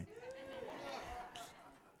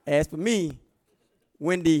As for me,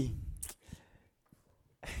 when the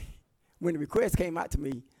when the request came out to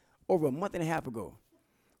me over a month and a half ago,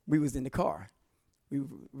 we was in the car. We were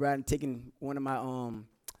riding, taking one of my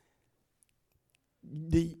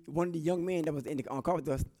the one of the young men that was in the car with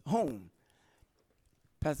us home.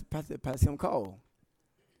 Pastor Tim called.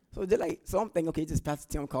 So they're like, so I'm thinking, okay, just Pastor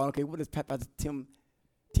Tim called. Okay, what does Pastor Tim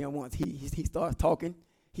wants? He starts talking.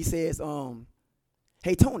 He says,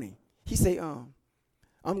 hey Tony. He say, I'm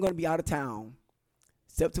gonna be out of town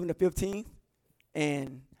September the 15th,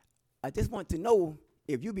 and I just want to know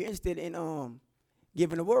if you'd be interested in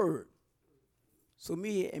giving a word. So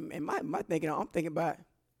me and my thinking, I'm thinking about,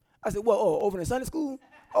 I said, well, over in Sunday school?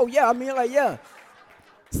 Oh yeah, I mean like yeah.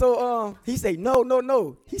 So he said,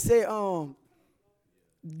 no. He said,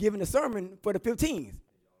 giving a sermon for the 15th.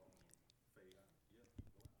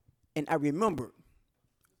 And I remember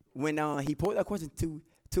when he posed that question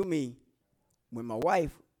to me, when my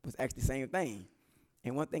wife was asked the same thing.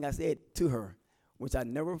 And one thing I said to her, which I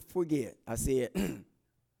never forget, I said,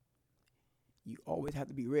 you always have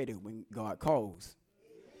to be ready when God calls.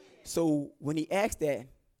 So when he asked that,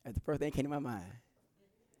 that's the first thing that came to my mind.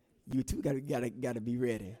 You too gotta be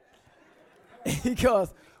ready.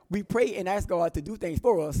 Because we pray and ask God to do things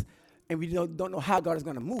for us, and we don't know how God is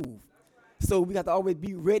gonna move. So we got to always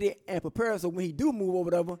be ready and prepared, so when he do move or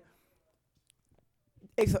whatever,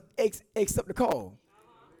 accept the call.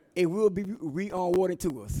 It will be re-onwarded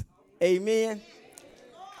to us. Amen.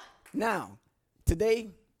 Now, today,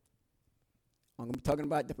 I'm going to be talking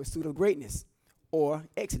about the pursuit of greatness or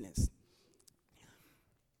excellence.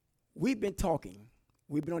 We've been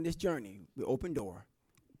on this journey with Open Door,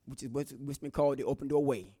 which is what's been called the Open Door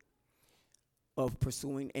Way of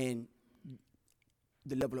pursuing and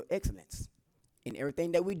the level of excellence in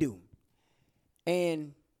everything that we do.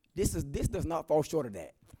 And this does not fall short of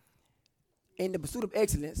that. In the pursuit of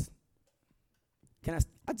excellence,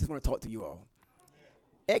 I just want to talk to you all.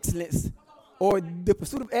 Excellence, or the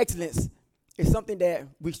pursuit of excellence, is something that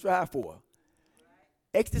we strive for.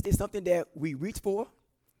 Excellence is something that we reach for,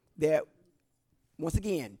 that, once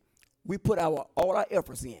again, we put all our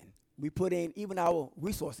efforts in. We put in even our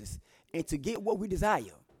resources, and to get what we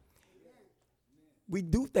desire. We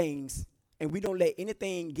do things, and we don't let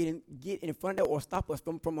anything get in front of or stop us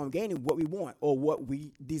from gaining what we want or what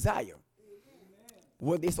we desire.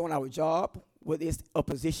 Whether it's on our job, whether it's a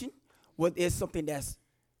position, whether it's something that's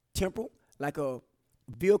temporal, like a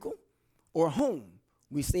vehicle or a home.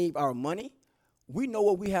 We save our money. We know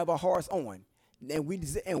what we have our hearts on, and we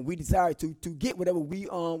desire to get whatever we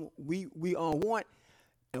want,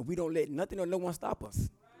 and we don't let nothing or no one stop us.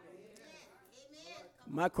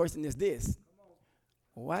 My question is this: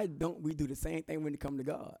 why don't we do the same thing when it comes to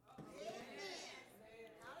God?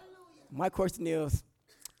 My question is,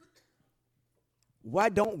 why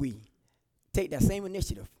don't we take that same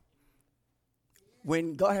initiative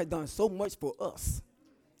when God has done so much for us?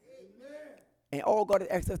 And all God has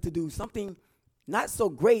asked us to do something not so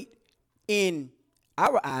great in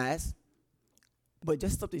our eyes, but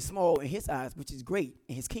just something small in his eyes, which is great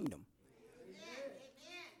in his kingdom.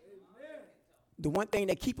 The one thing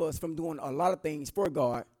that keeps us from doing a lot of things for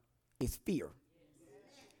God is fear.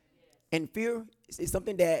 And fear is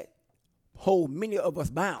something that holds many of us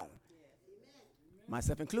bound,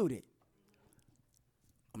 myself included.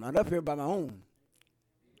 I'm not up here by my own.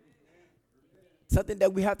 Something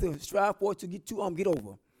that we have to strive for to get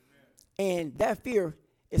over. And that fear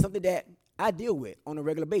is something that I deal with on a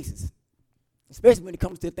regular basis, especially when it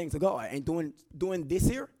comes to the things of God. And doing this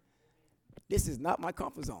here, this is not my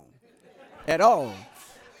comfort zone at all.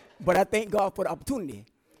 But I thank God for the opportunity,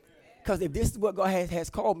 because if this is what God has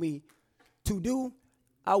called me to do,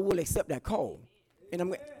 I will accept that call,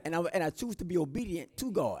 and I choose to be obedient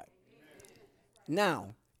to God.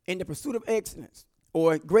 Now, in the pursuit of excellence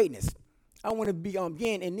or greatness, I want to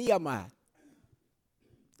begin in Nehemiah.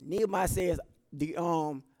 Nehemiah says,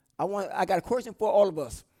 I got a question for all of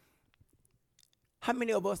us. How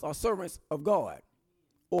many of us are servants of God,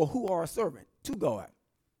 or who are a servant to God?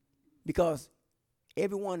 Because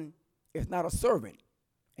everyone is not a servant,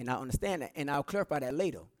 and I understand that, and I'll clarify that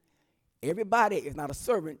later. Everybody is not a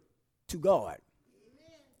servant to God.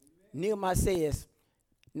 Amen. Nehemiah says,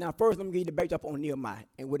 now first let me give you the backdrop on Nehemiah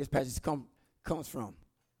and where this passage comes from.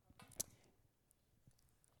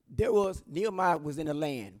 Nehemiah was in a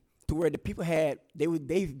land to where the people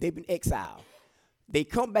they've been exiled. They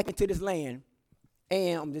come back into this land,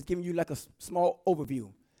 and I'm just giving you like a small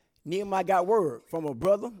overview. Nehemiah got word from a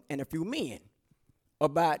brother and a few men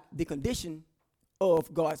about the condition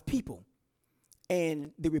of God's people.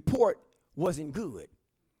 And the report wasn't good.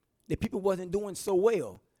 The people wasn't doing so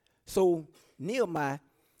well. So Nehemiah,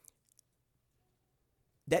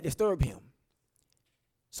 that disturbed him.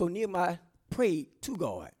 So Nehemiah prayed to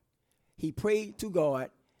God. He prayed to God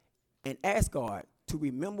and asked God to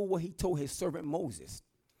remember what he told his servant Moses,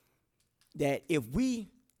 that if we,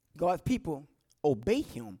 God's people, obey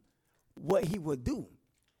him, what he will do.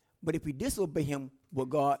 But if we disobey him, what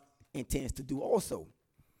God intends to do also.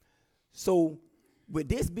 So with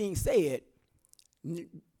this being said,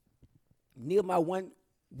 Nehemiah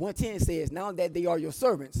 1:10 says, now that they are your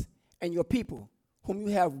servants and your people, whom you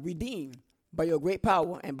have redeemed by your great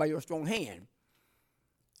power and by your strong hand.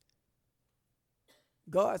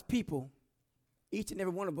 God's people, each and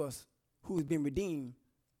every one of us who has been redeemed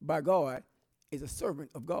by God, is a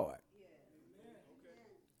servant of God.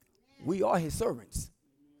 We are his servants.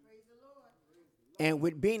 And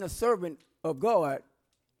with being a servant of God,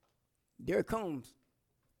 there comes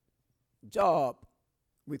job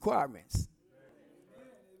requirements.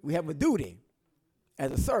 We have a duty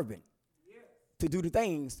as a servant to do the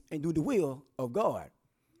things and do the will of God.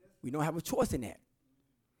 We don't have a choice in that.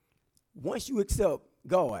 Once you accept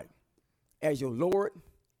God as your Lord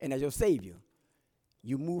and as your Savior,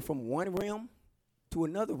 you move from one realm to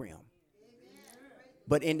another realm.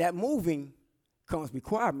 But in that moving comes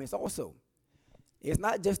requirements also. It's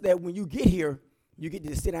not just that when you get here, you get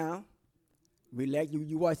to sit down, relax,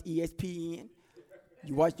 you watch ESPN,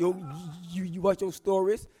 you watch your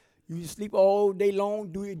stories, you sleep all day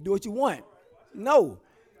long, do what you want. No,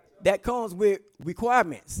 that comes with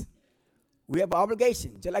requirements. We have an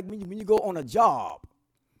obligation. Just like when you go on a job.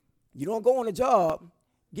 You don't go on a job,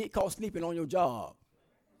 get caught sleeping on your job.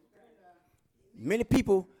 Many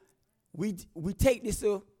people, we take this,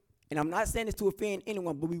 and I'm not saying this to offend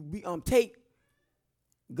anyone, but we take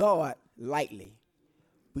God lightly.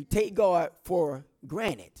 We take God for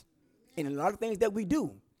granted. And a lot of things that we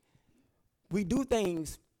do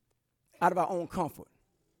things out of our own comfort.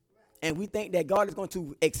 And we think that God is going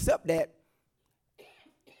to accept that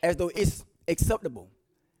as though it's acceptable.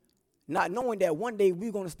 Not knowing that one day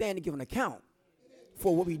we're going to stand and give an account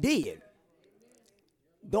for what we did.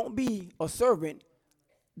 Don't be a servant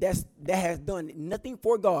that has done nothing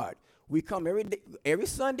for God. We come every day, every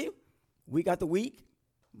Sunday, week after week,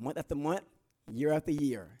 month after month, year after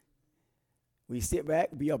year. We sit back,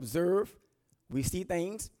 we observe, we see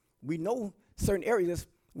things. We know certain areas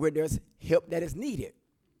where there's help that is needed.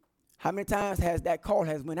 How many times has that call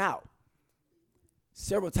went out?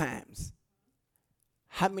 Several times.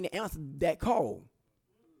 How many answered that call?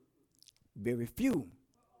 Very few.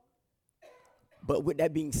 But with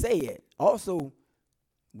that being said, also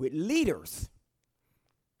with leaders,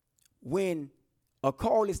 when a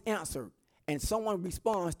call is answered and someone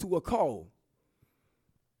responds to a call,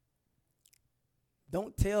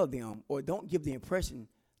 don't tell them or don't give the impression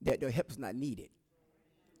that their help is not needed.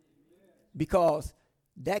 Because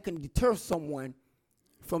that can deter someone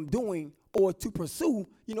from doing or to pursue,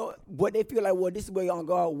 what they feel like, well, this is where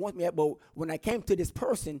God wants me at. But when I came to this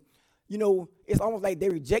person, it's almost like they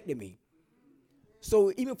rejected me.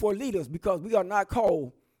 So even for leaders, because we are not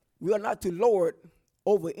called, we are not to lord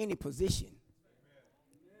over any position.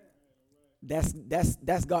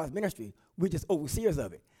 That's God's ministry. We're just overseers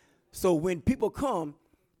of it. So when people come,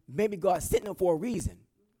 maybe God's sitting them for a reason.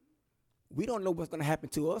 We don't know what's going to happen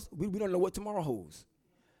to us. We don't know what tomorrow holds.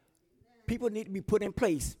 People need to be put in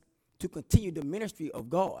place to continue the ministry of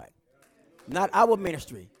God, not our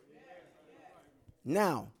ministry.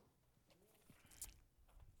 Now,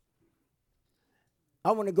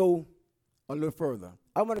 I want to go a little further.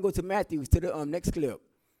 I want to go to Matthew, to the next clip.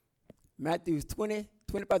 Matthew 20,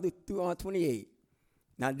 25 through 28.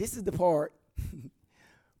 Now, this is the part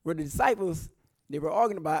where the disciples, they were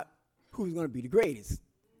arguing about who's going to be the greatest.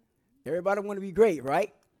 Everybody want to be great,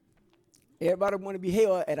 right? Everybody want to be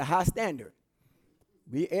held at a high standard.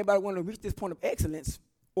 Everybody want to reach this point of excellence,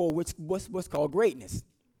 or what's called greatness.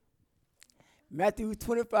 Matthew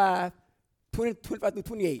 25 through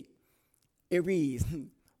 28, it reads,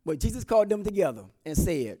 but Jesus called them together and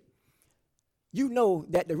said, you know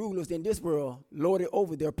that the rulers in this world lord it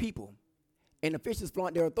over their people, and officials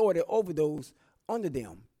flaunt their authority over those under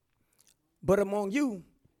them. But among you,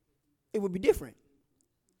 it will be different.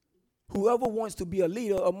 Whoever wants to be a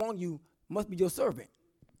leader among you must be your servant.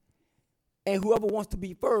 And whoever wants to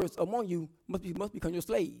be first among you must become your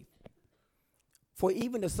slave. For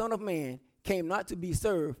even the Son of Man came not to be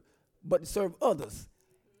served, but to serve others,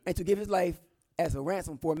 and to give his life as a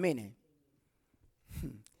ransom for many.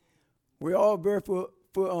 We're all very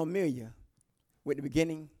familiar with the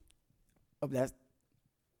beginning of that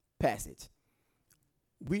passage.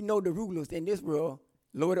 We know the rulers in this world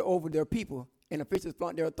lord it over their people, and officials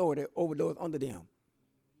flaunt their authority over those under them.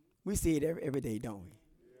 We see it every day, don't we?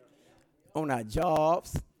 on our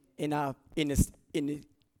jobs, in our in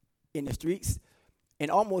the streets,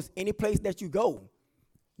 and almost any place that you go,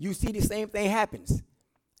 you see the same thing happens.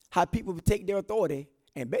 How people take their authority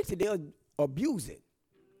and basically they'll abuse it.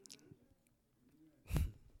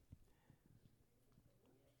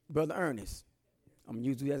 Brother Ernest, I'm gonna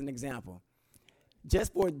use you as an example.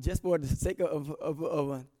 Just for the sake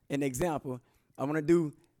of an example, I want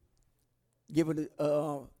to give an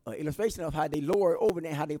illustration of how they lower over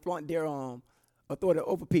and how they flaunt their authority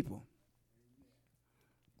over people.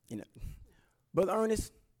 You know, Brother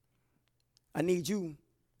Ernest, I need you.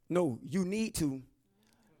 No, you need to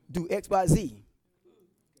do X, Y, Z,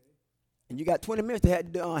 and you got 20 minutes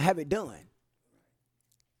to have it done.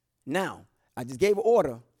 Now, I just gave an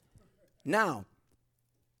order. Now,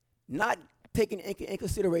 not taking in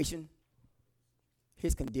consideration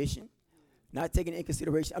his condition, not taking in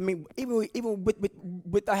consideration. I mean, even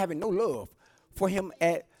without having no love for him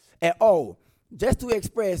at all, just to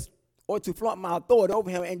express or to flaunt my authority over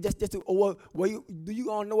him, and just to, well, do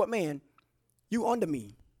you all know what, man? You under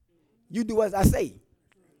me. You do as I say,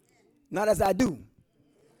 not as I do.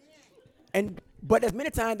 But there's many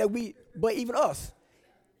times but even us,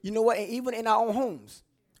 you know what? And even in our own homes,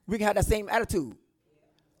 we can have that same attitude,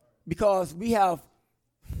 because we have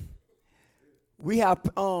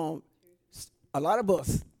a lot of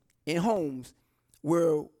us in homes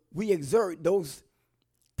where we exert those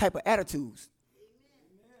type of attitudes.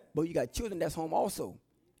 But you got children that's home also,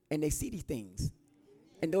 and they see these things,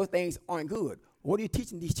 and those things aren't good. What are you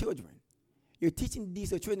teaching these children? You're teaching these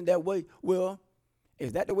children that way. Well,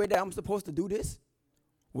 is that the way that I'm supposed to do this?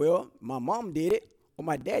 Well, my mom did it, or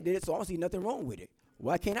my dad did it, so I don't see nothing wrong with it.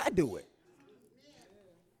 Why can't I do it?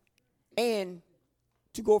 And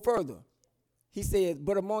to go further, he says,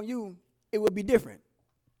 but among you, it will be different.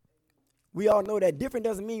 We all know that different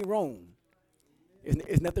doesn't mean wrong.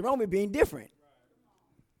 There's nothing wrong with being different.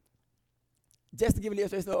 Just to give an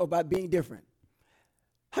illustration about being different.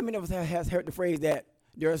 How many of us has heard the phrase that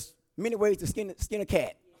there's many ways to skin a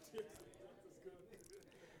cat?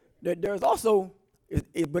 There's also,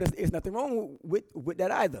 but it's nothing wrong with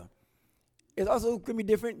that either. It also could be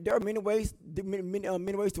different. There are many ways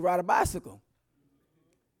to ride a bicycle.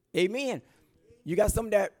 Amen. You got some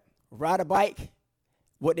that ride a bike,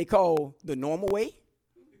 what they call the normal way.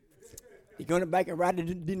 You go on the bike and ride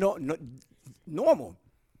the normal.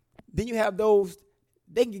 Then you have those,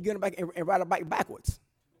 they can get on the bike and ride a bike backwards.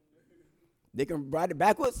 They can ride it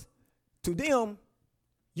backwards. To them,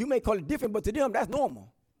 you may call it different, but to them, that's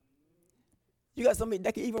normal. You got somebody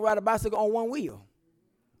that can even ride a bicycle on one wheel.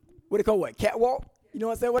 What they call what? Catwalk? You know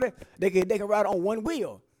what I'm saying? They can ride on one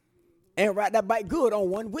wheel and ride that bike good on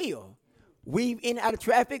one wheel. Weave in and out of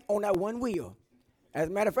traffic on that one wheel. As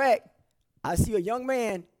a matter of fact, I see a young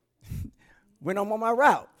man when I'm on my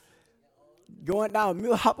route going down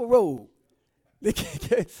Millhopper Road.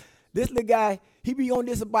 This little guy, he be on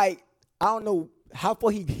this bike. I don't know how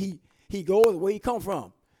far he goes, where he come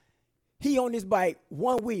from. He on this bike,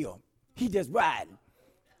 one wheel. He just riding.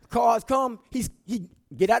 Cars come, he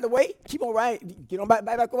get out the way, keep on riding, get on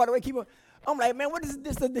back over the way, keep on. I'm like, man, what is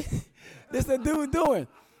this a dude doing?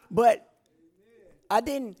 But I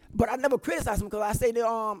never criticized him, because I said,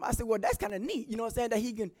 well, that's kind of neat. You know what I'm saying? That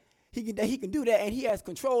he can do that, and he has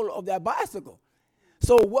control of that bicycle.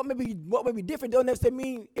 So what may be different doesn't necessarily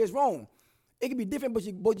mean it's wrong. It can be different,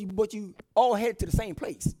 but you all head to the same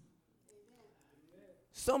place.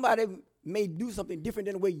 Somebody may do something different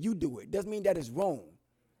than the way you do it. Doesn't mean that it's wrong.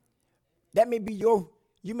 That may be you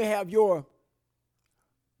may have the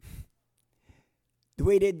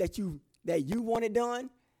way that you want it done,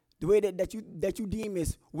 the way that you deem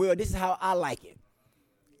is, well, this is how I like it.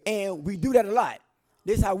 And we do that a lot.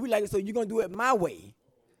 This is how we like it, so you're going to do it my way.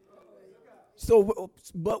 So,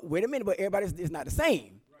 but wait a minute, but everybody is not the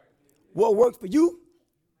same. What works for you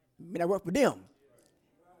may not work for them.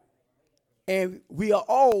 And we are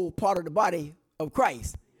all part of the body of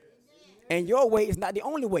Christ. And your way is not the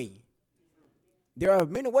only way. There are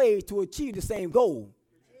many ways to achieve the same goal,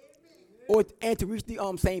 and to reach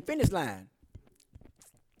the same finish line.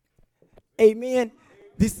 Amen.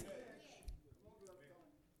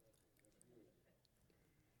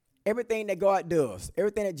 Everything that God does,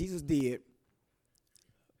 everything that Jesus did,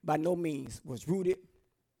 by no means was rooted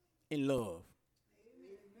in love.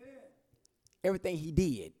 Everything he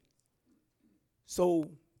did. So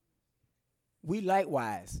we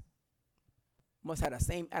likewise must have the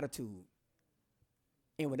same attitude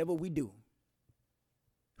in whatever we do.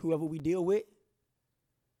 Whoever we deal with,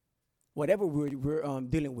 whatever we're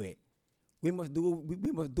dealing with, we must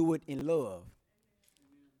do it in love.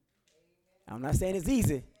 I'm not saying it's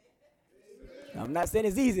easy. I'm not saying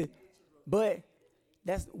it's easy, But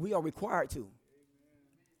we are required to.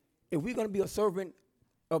 If we're going to be a servant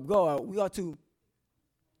of God, we ought to.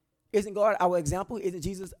 Isn't God our example? Isn't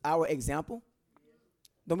Jesus our example?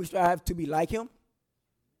 Don't we strive to be like him?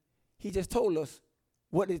 He just told us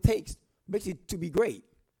what it takes basically to be great.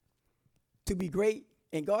 To be great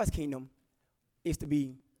in God's kingdom is to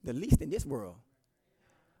be the least in this world.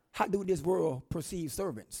 How do this world perceive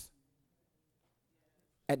servants?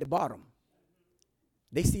 At the bottom.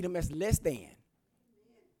 They see them as less than.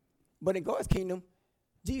 But in God's kingdom,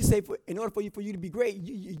 Jesus said, in order for you to be great,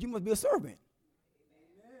 you must be a servant.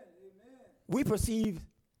 Amen. We perceive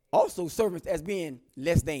also servants as being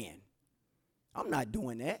less than. I'm not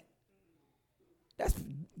doing that.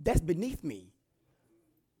 That's beneath me.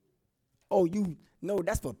 Oh,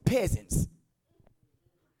 that's for peasants.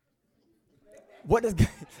 What does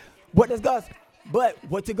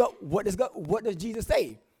Jesus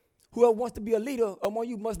say? Whoever wants to be a leader among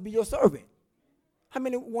you must be your servant. How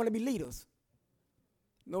many want to be leaders?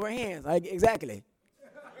 No hands. Exactly.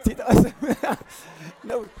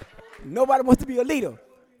 No, nobody wants to be a leader.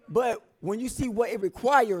 But when you see what it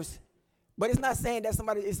requires, but it's not saying that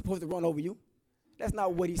somebody is supposed to run over you. That's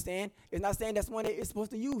not what he's saying. It's not saying that someone is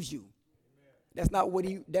supposed to use you. That's not what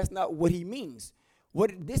he means.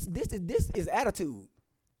 This is attitude.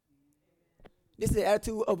 This is the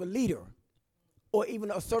attitude of a leader, or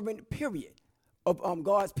even a servant, period, of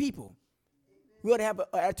God's people. We ought to have an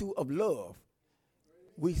attitude of love.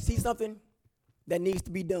 We see something that needs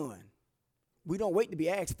to be done. We don't wait to be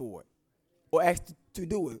asked for it or asked to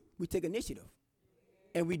do it. We take initiative,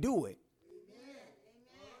 and we do it.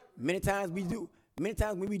 Many times when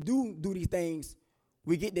we do these things,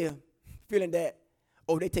 we get the feeling that,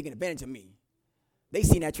 oh, they're taking advantage of me. They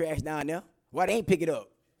seen that trash down there. Why they ain't pick it up?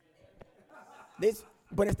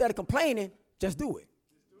 But instead of complaining, just do it.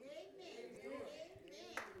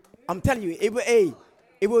 I'm telling you, it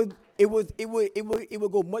will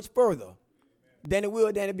go much further than it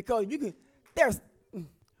will because we can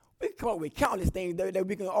come up with countless things that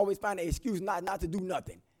we can always find an excuse not to do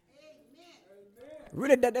nothing.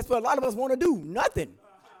 Really, that's what a lot of us want to do. Nothing.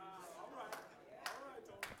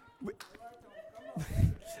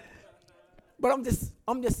 But I'm just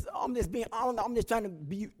trying to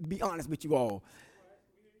be honest with you all.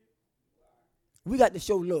 We got to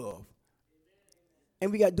show love,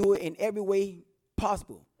 and we got to do it in every way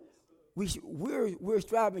possible. We're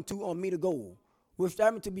striving to meet a goal. We're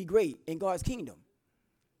striving to be great in God's kingdom.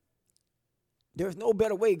 There's no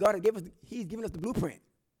better way. He's given us the blueprint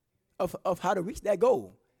of how to reach that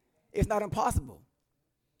goal. It's not impossible.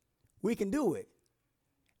 We can do it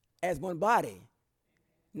as one body,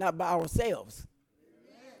 not by ourselves.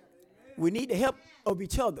 We need the help of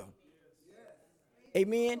each other.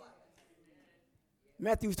 Amen.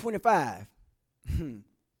 Matthew 25.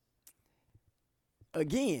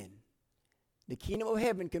 Again, the kingdom of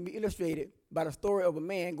heaven can be illustrated by the story of a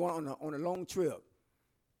man going on a long trip.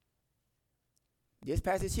 This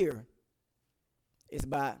passage here is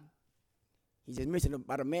he just mentioned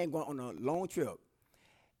about a man going on a long trip.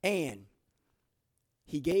 And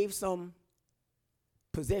he gave some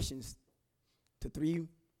possessions to 3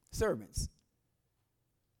 servants.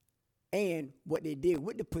 And what they did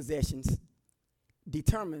with the possessions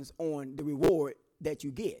determines on the reward that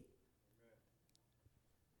you get.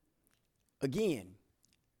 Again,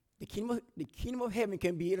 the kingdom of heaven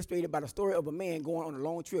can be illustrated by the story of a man going on a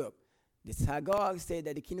long trip. This is how God said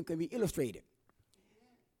that the kingdom can be illustrated.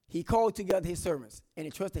 He called together his servants and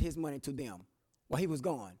entrusted his money to them while he was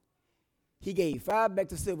gone. He gave 5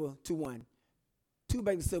 bags of silver to one, 2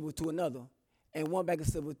 bags of silver to another, and 1 bag of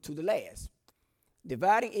silver to the last,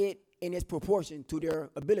 dividing it in its proportion to their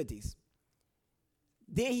abilities.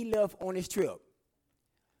 Then he left on his trip.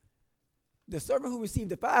 The servant who received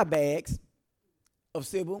the 5 bags of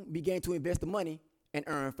silver began to invest the money and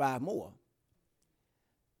earn 5 more.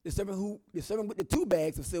 The servant with the 2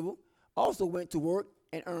 bags of silver also went to work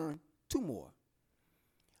and earned 2 more.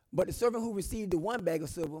 But the servant who received the 1 bag of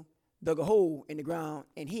silver dug a hole in the ground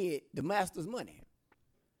and hid the master's money.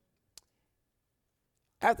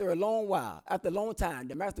 After a long time,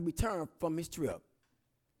 the master returned from his trip.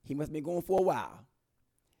 He must have been going for a while.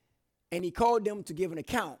 And he called them to give an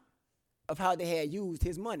account of how they had used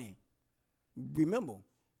his money. Remember,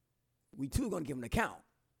 we too going to give an account.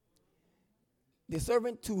 The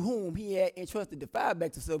servant to whom he had entrusted the 5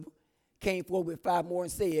 bags of silver came forward with 5 more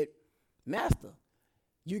and said, Master,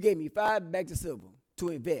 you gave me 5 bags of silver to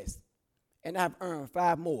invest, and I've earned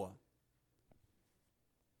 5 more.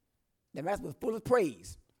 The master was full of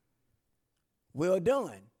praise. Well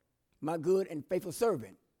done, my good and faithful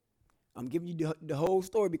servant. I'm giving you the whole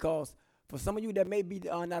story because for some of you that may be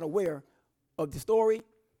not aware of the story.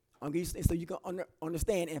 I'm going to so you can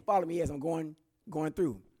understand and follow me as I'm going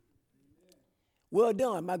through. Well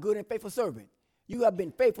done, my good and faithful servant. You have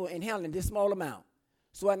been faithful in handling this small amount.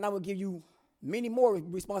 So I now will give you many more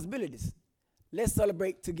responsibilities. Let's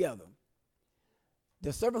celebrate together.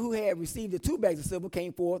 The servant who had received the 2 bags of silver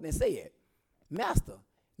came forth and said, Master,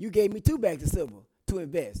 you gave me 2 bags of silver to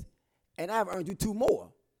invest, and I have earned you 2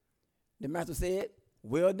 more. The master said,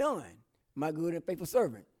 well done, my good and faithful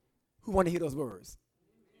servant. Who want to hear those words?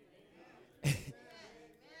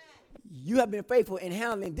 You have been faithful in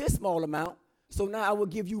handling this small amount, so now I will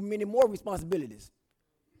give you many more responsibilities.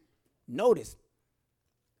 Notice,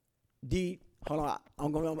 hold on,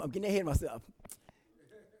 I'm getting ahead of myself.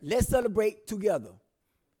 Let's celebrate together.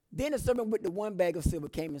 Then the servant with the 1 bag of silver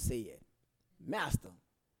came and said, Master,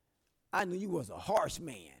 I knew you was a harsh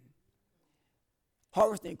man,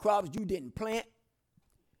 harvesting crops you didn't plant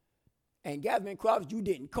and gathering crops you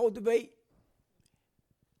didn't cultivate.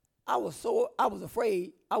 I was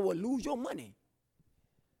afraid I would lose your money.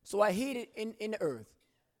 So I hid it in the earth.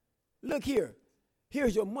 Look here,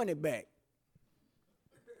 here's your money back.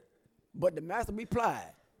 But the master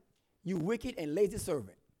replied, you wicked and lazy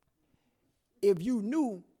servant. If you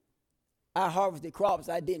knew I harvested crops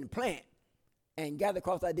I didn't plant and gathered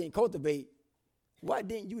crops I didn't cultivate, why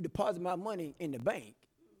didn't you deposit my money in the bank?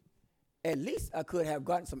 At least I could have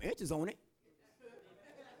gotten some interest on it.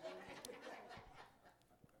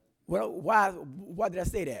 Well, why did I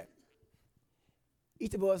say that?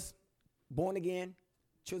 Each of us, born again,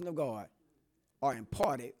 children of God, are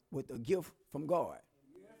imparted with a gift from God,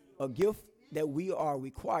 a gift that we are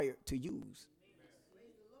required to use.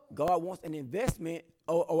 God wants an investment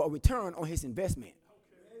or a return on his investment.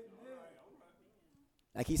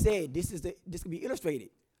 Like he said, this can be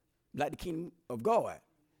illustrated like the kingdom of God.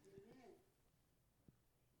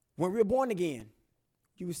 When we're born again,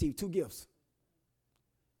 you receive 2 gifts.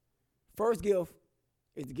 First gift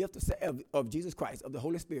is the gift of Jesus Christ, of the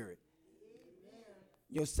Holy Spirit.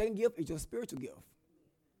 Your second gift is your spiritual gift.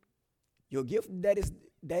 Your gift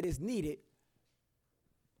that is needed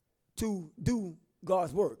to do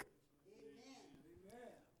God's work.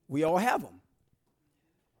 We all have them.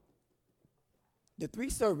 The 3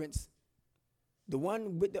 servants, the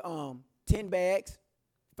one with the 10 bags,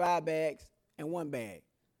 5 bags, and 1 bag.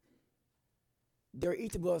 There are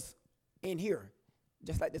each of us in here,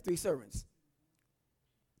 just like the 3 servants.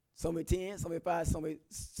 Some with 10, some with 5, some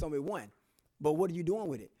with 1. But what are you doing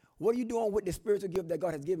with it? What are you doing with the spiritual gift that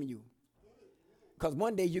God has given you? Because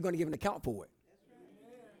one day you're going to give an account for it.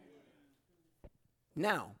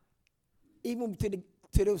 Now, even to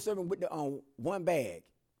those servants with the 1 bag,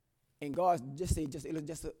 and God just an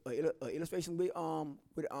illustration with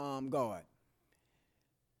God.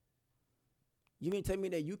 You mean to tell me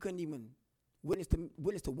that you couldn't even witness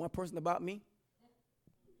to one person about me?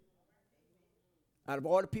 Out of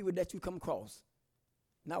all the people that you come across,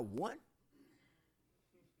 not one?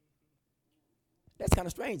 That's kind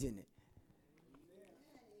of strange, isn't it?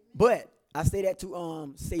 But I say that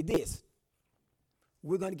to say this.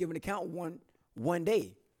 We're going to give an account one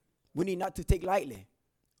day. We need not to take lightly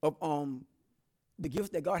of the gifts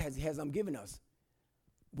that God has given us.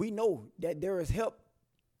 We know that there is help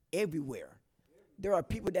everywhere. There are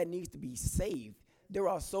people that needs to be saved. There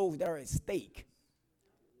are souls that are at stake.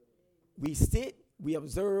 We sit, we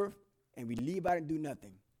observe, and we leave out and do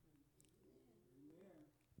nothing.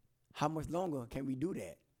 How much longer can we do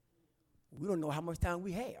that? We don't know how much time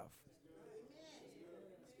we have.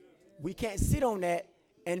 We can't sit on that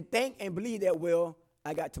and think and believe that, well,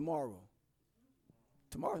 I got tomorrow.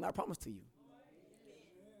 Tomorrow's not promised to you.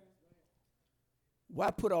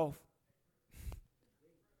 Why put off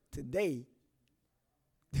today?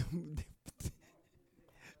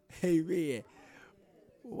 Amen.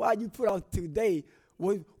 Why you put off today?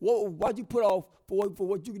 Why'd you put off for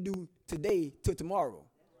what you can do today till tomorrow?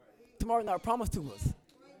 Tomorrow's not promised to us.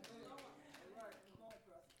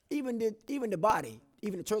 Even the body,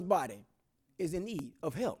 even the church body, is in need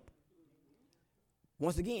of help.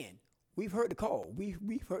 Once again, we've heard the call.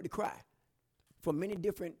 We've heard the cry from many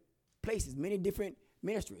different places, many different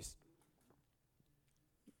ministries.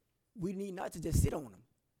 We need not to just sit on them.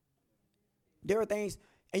 There are things,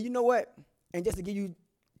 and you know what? And just to give you,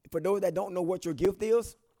 for those that don't know what your gift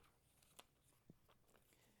is,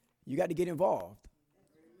 you got to get involved.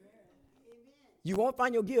 You won't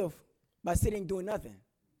find your gift by sitting doing nothing.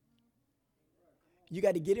 You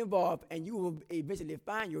got to get involved, and you will eventually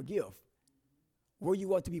find your gift where you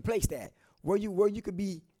want to be placed at, where you could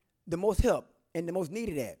be the most help and the most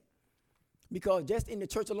needed at. Because just in the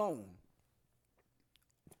church alone,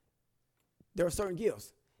 there are certain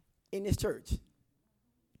gifts in this church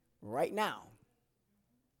right now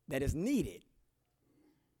that is needed,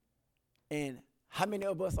 and how many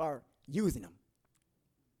of us are using them?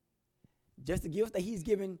 Just the gifts that he's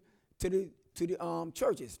given to the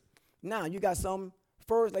churches. Now you got some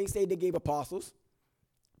first, like say they gave apostles,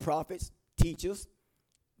 prophets, teachers,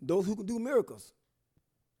 those who can do miracles.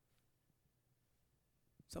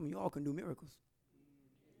 Some of y'all can do miracles.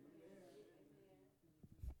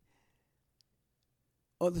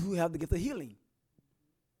 Others who have the gift of healing.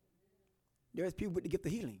 There's people with the gift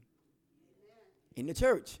of healing in the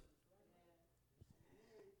church.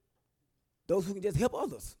 Those who can just help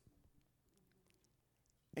others.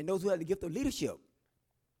 And those who have the gift of leadership.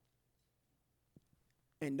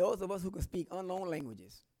 And those of us who can speak unknown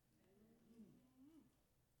languages.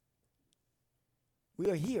 We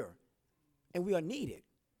are here, and we are needed.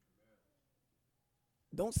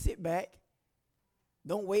 Don't sit back.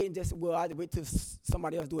 Don't wait and just, well, I wait till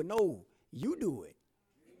somebody else do it. No, you do it.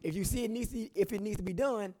 If you see if it needs to be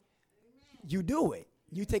done, you do it.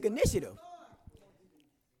 You take initiative.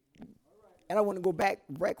 And I want to go back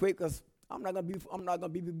right quick because I'm not gonna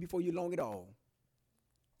be before you long at all.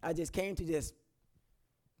 I just came to just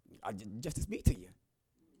to speak to you,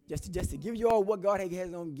 just to give you all what God has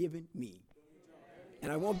given me.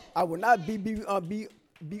 And I will not be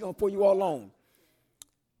on for you all long.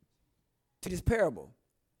 To this parable,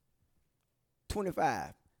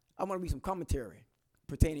 25. I want to read some commentary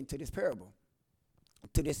pertaining to this parable,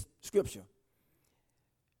 to this scripture.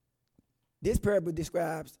 This parable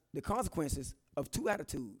describes the consequences of two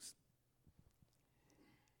attitudes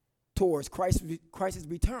towards Christ's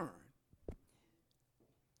return.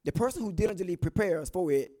 The person who diligently prepares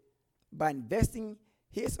for it by investing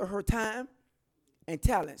his or her time and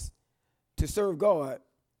talents to serve God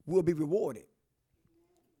will be rewarded.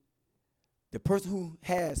 The person who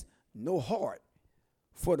has no heart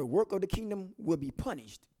for the work of the kingdom will be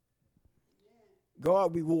punished.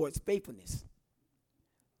 God rewards faithfulness.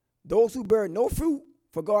 Those who bear no fruit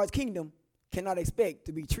for God's kingdom cannot expect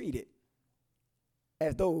to be treated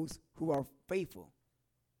as those who are faithful.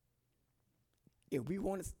 If we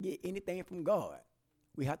want to get anything from God,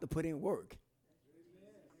 we have to put in work.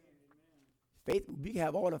 Faith, we can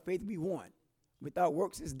have all the faith we want. Without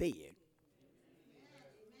works, it's dead.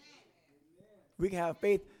 We can have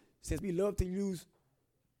faith, since we love to use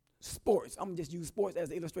sports. I'm going to just use sports as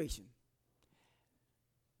an illustration.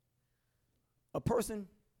 A person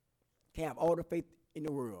can have all the faith in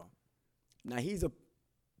the world. Now, he's a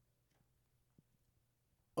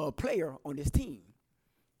player on this team.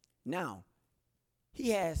 Now, he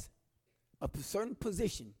has a certain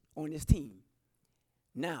position on this team.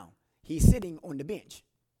 Now, he's sitting on the bench.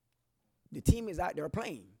 The team is out there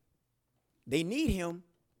playing. They need him.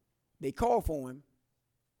 They call for him.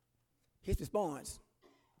 His response,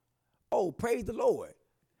 oh, praise the Lord.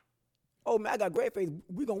 Oh, man, I got great faith.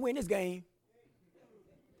 We're going to win this game.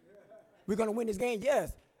 We're going to win this game,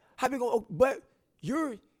 yes. How we going? But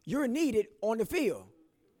you're needed on the field.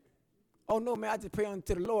 Oh, no, man, I just pray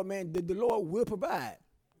unto the Lord, man. The Lord will provide.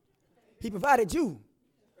 He provided you.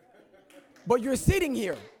 But you're sitting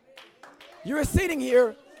here. You're sitting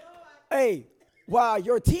here, hey, while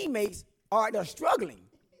your teammates are there struggling.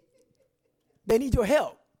 They need your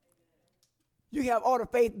help. You have all the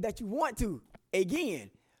faith that you want to,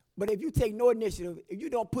 again. But if you take no initiative, if you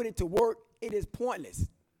don't put it to work, it is pointless.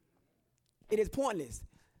 It is pointless.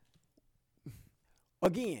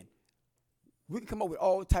 Again, we can come up with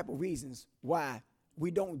all type of reasons why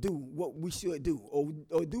we don't do what we should do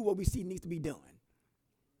or do what we see needs to be done.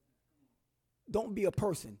 Don't be a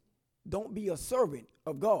person. Don't be a servant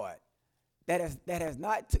of God that has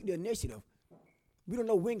not took the initiative. We don't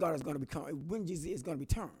know when God is going to become, when Jesus is going to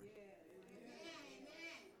return.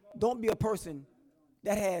 Don't be a person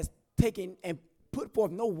that has taken and put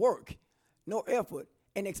forth no work, no effort,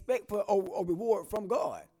 and expect for a reward from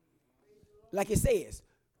God. Like it says,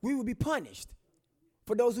 we will be punished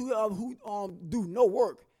for those who do no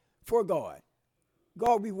work for God.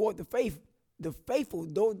 God reward the faithful,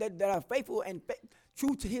 those that are faithful and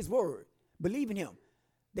true to his word, believe in him.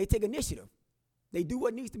 They take initiative. They do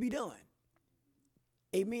what needs to be done.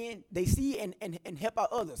 Amen. They see and help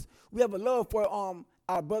out others. We have a love for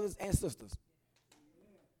our brothers and sisters.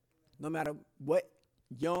 No matter what,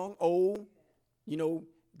 young, old,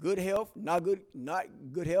 good health, not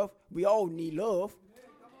good health. We all need love.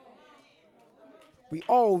 We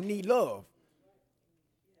all need love.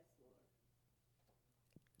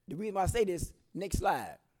 The reason why I say this, next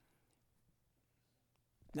slide.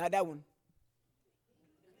 Not that one.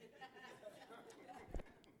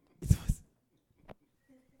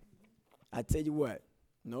 I tell you what,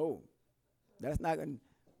 no, that's not going.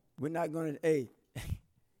 We're not going to. Hey,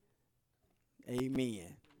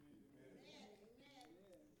 Amen.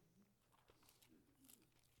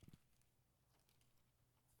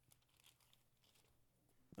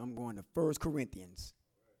 I'm going to 1 Corinthians.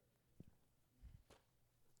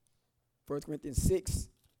 1 Corinthians 6,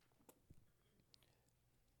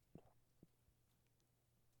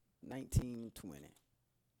 19, 20.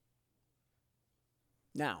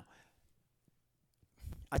 Now,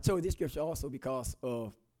 I chose this scripture also because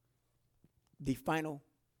of the final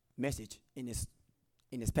message in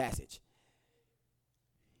this passage.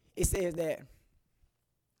 It says that,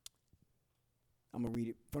 I'm going to read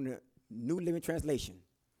it from the New Living Translation.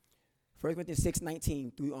 1 Corinthians 6,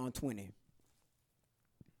 19 through on 20.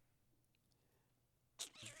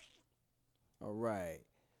 All right.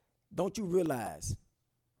 Don't you realize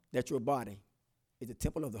that your body is the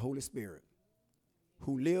temple of the Holy Spirit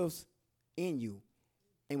who lives in you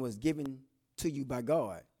and was given to you by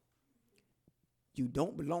God? You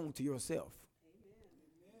don't belong to yourself.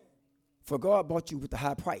 Amen. For God bought you with a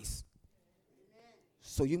high price. Amen.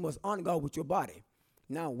 So you must honor God with your body.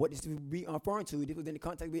 Now, what this would be referring to, this was in the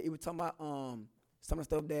context where it was talking about some of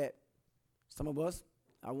the stuff that some of us,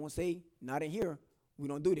 I won't say, not in here, we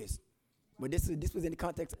don't do this. But this was in the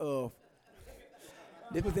context of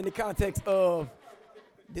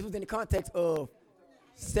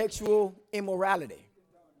sexual immorality,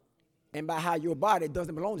 and by how your body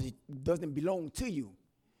doesn't belong to you.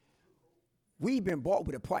 We've been bought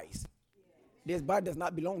with a price. This body does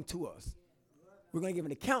not belong to us. We're going to give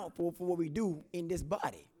an account for what we do in this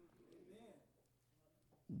body.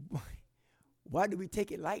 Why do we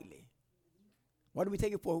take it lightly? Why do we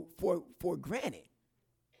take it for granted?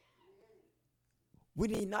 We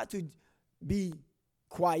need not to be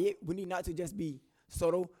quiet. We need not to just be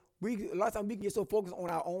subtle. A lot of times we can get so focused on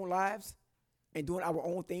our own lives and doing our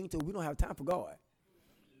own thing till we don't have time for God.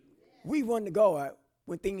 We run to God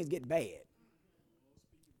when things get bad.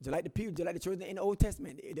 Just like the children in the Old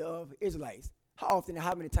Testament, the Israelites. How often and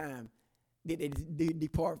how many times did they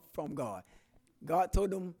depart from God? God told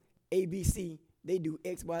them A, B, C. They do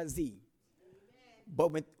X, Y, Z.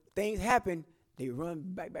 But when things happen, they run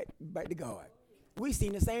back to God. We've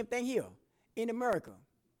seen the same thing here in America.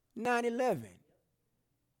 9/11.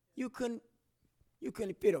 You couldn't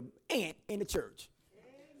fit an ant in the church.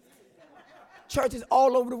 Churches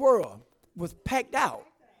all over the world was packed out.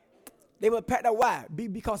 They were packed out. Why?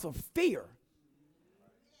 Because of fear.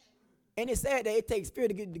 And it's sad that it takes fear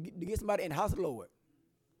to get somebody in the house of the Lord.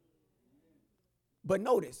 But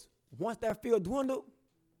notice, once that fear dwindled,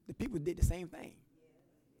 the people did the same thing.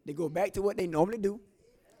 They go back to what they normally do.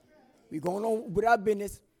 We're going on with our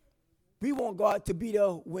business. We want God to be there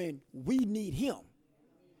when we need him.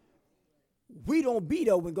 We don't be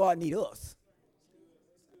there when God needs us.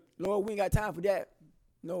 Lord, we ain't got time for that.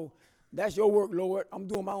 No, that's your work, Lord. I'm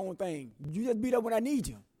doing my own thing. You just be there when I need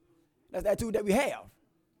you. That's the attitude that we have.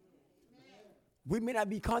 We may not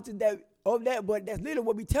be conscious of that, but that's literally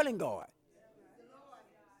what we're telling God.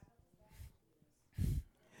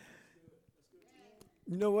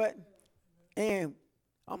 You know what? And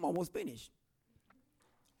I'm almost finished.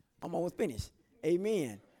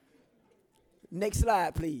 Amen. Next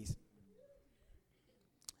slide, please.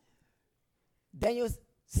 Daniel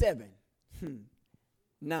 7.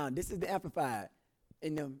 Now, this is the Amplified,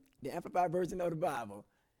 in the Amplified version of the Bible.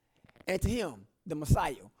 And to him, the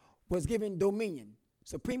Messiah, was given dominion,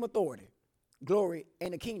 supreme authority, glory,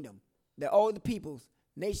 and a kingdom, that all the peoples,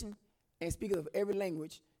 nations, and speakers of every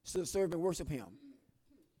language should serve and worship him.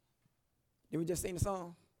 Did we just sing the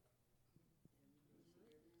song?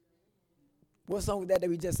 What song was that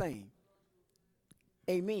we just sang?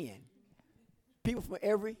 Amen. People from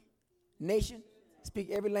every nation,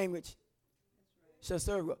 speak every language, shall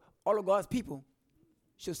serve. All of God's people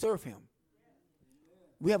should serve him.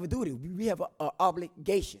 We have a duty. We have an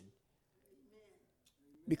obligation.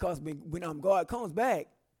 Because when God comes back,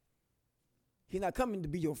 he's not coming to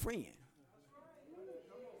be your friend.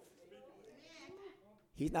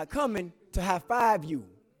 He's not coming to high five you.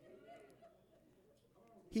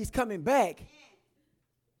 He's coming back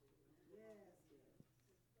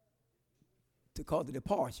to cause the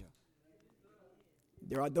departure.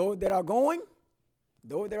 There are those that are going,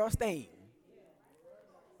 those that are staying.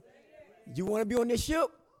 You want to be on this ship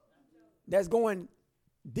that's going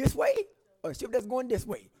this way, or a ship that's going this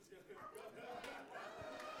way?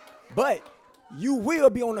 But you will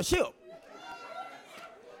be on a ship.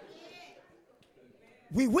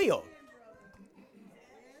 We will.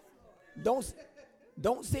 Don't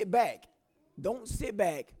sit back. Don't sit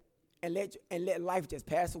back and let life just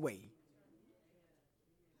pass away.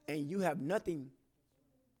 And you have nothing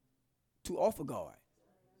to offer God.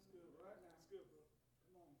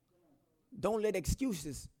 Don't let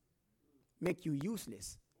excuses make you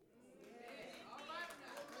useless.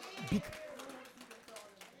 Be-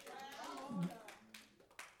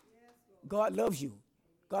 God loves you.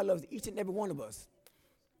 God loves each and every one of us.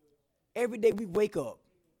 Every day we wake up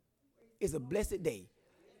is a blessed day.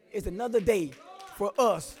 It's another day for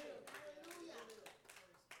us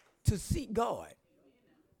to seek God.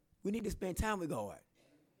 We need to spend time with God.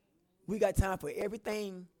 We got time for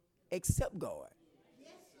everything except God.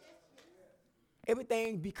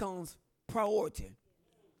 Everything becomes priority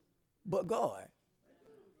but God.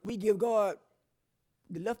 We give God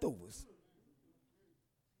the leftovers.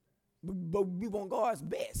 But we want God's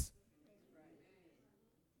best.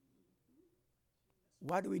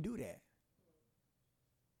 Why do we do that?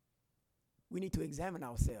 We need to examine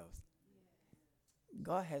ourselves.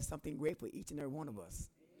 God has something great for each and every one of us.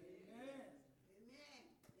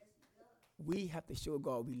 We have to show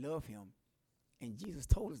God we love him. And Jesus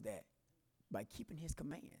told us that by keeping his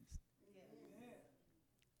commands.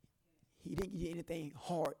 He didn't give you anything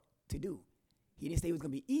hard to do. He didn't say it was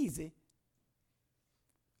going to be easy.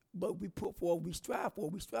 But we put forward, we strive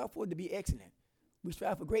for it to be excellent. We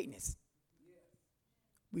strive for greatness.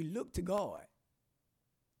 We look to God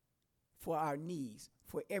for our needs,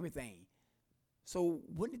 for everything. So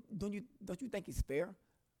don't you think it's fair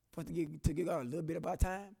for us to give God a little bit of our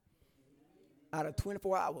time? Out of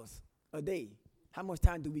 24 hours a day, how much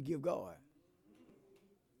time do we give God?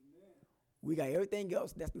 We got everything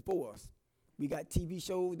else that's before us. We got TV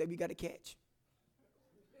shows that we got to catch.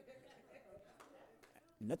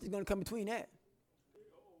 Nothing's going to come between that.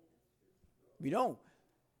 We don't.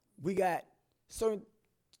 We got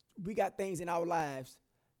things in our lives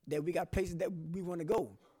that we got places that we want to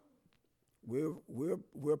go.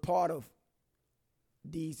 We're part of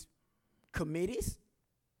these committees.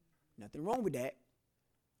 Nothing wrong with that.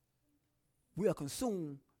 We are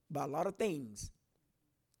consumed by a lot of things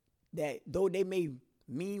that though they may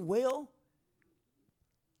mean well,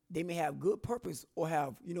 they may have good purpose or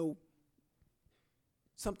have,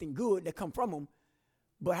 something good that come from them.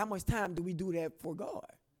 But how much time do we do that for God?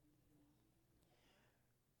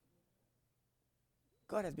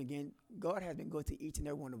 God has been good to each and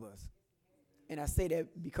every one of us. And I say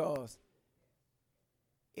that because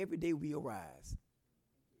every day we arise,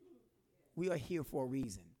 we are here for a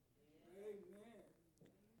reason. Amen.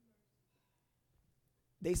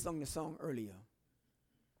 They sung the song earlier.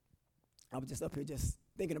 I was just up here just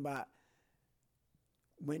thinking about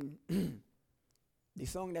when the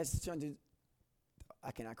song that's changing,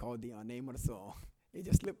 I cannot call the name of the song. It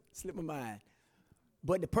just slipped my mind.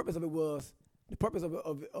 But the purpose of it was,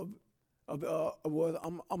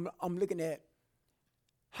 I'm looking at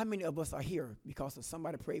how many of us are here because of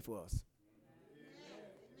somebody prayed for us.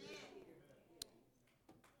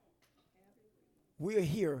 We're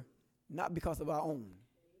here not because of our own.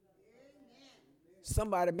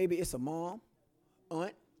 Somebody, maybe it's a mom,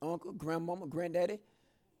 aunt, uncle, grandmama, granddaddy,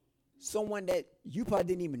 someone that you probably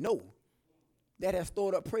didn't even know that has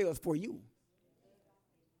stored up prayers for you,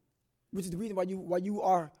 which is the reason why you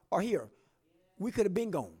are here. We could have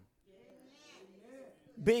been gone.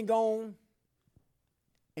 Been gone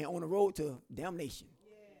and on the road to damnation.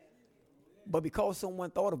 But because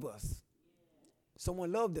someone thought of us,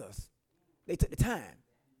 someone loved us, they took the time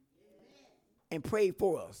and prayed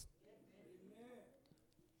for us.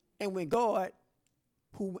 And when God,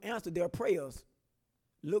 who answered their prayers,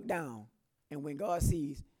 looked down, and when God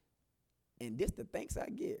sees, and this the thanks I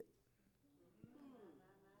get.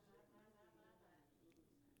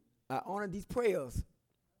 I honor these prayers,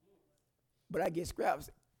 but I get scraps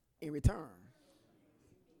in return.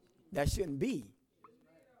 That shouldn't be.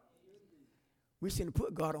 We shouldn't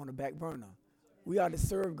put God on the back burner. We are to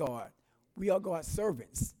serve God. We are God's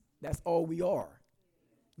servants. That's all we are.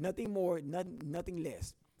 Nothing more, nothing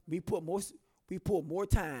less. We put more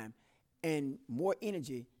time and more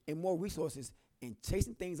energy and more resources in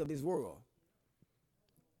chasing things of this world.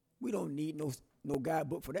 We don't need no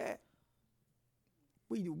guidebook for that.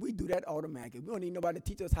 We do that automatically. We don't need nobody to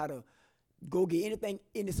teach us how to go get anything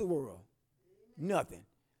in this world. Nothing.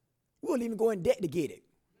 We won't even go in debt to get it.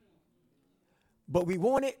 But we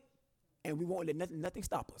want it, and we won't let nothing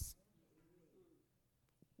stop us.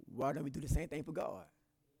 Why don't we do the same thing for God?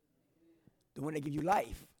 The one that gives you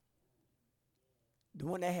life. The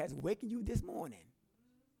one that has wakened you this morning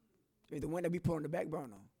is the one that we put on the back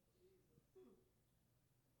burner.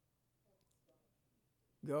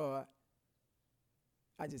 God,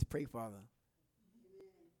 I just pray, Father,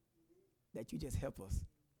 that you just help us.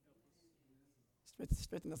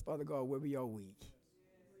 Strengthen us, Father God, where we are weak.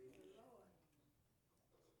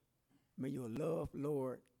 May your love,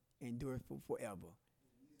 Lord, endure forever.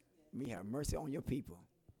 May have mercy on your people.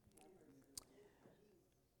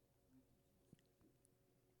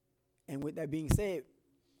 And with that being said,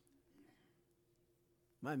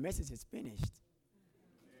 my message is finished.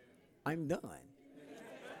 I'm done.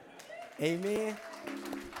 Amen.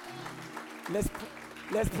 Let's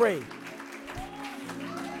pray.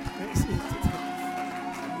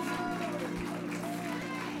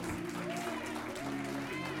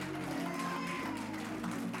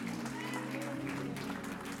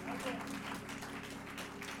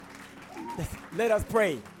 Let us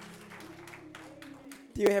pray.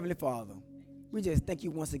 Dear Heavenly Father, we just thank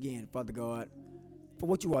you once again, Father God, for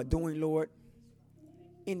what you are doing, Lord,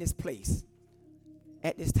 in this place,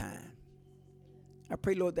 at this time. I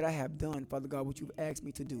pray, Lord, that I have done, Father God, what you've asked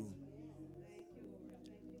me to do.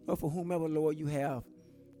 Lord, for whomever, Lord, you have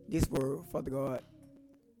this word, Father God,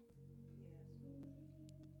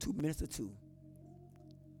 to minister to.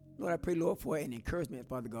 Lord, I pray, Lord, for an encouragement,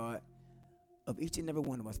 Father God, of each and every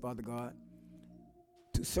one of us, Father God,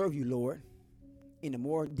 to serve you, Lord, in a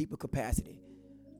more deeper capacity.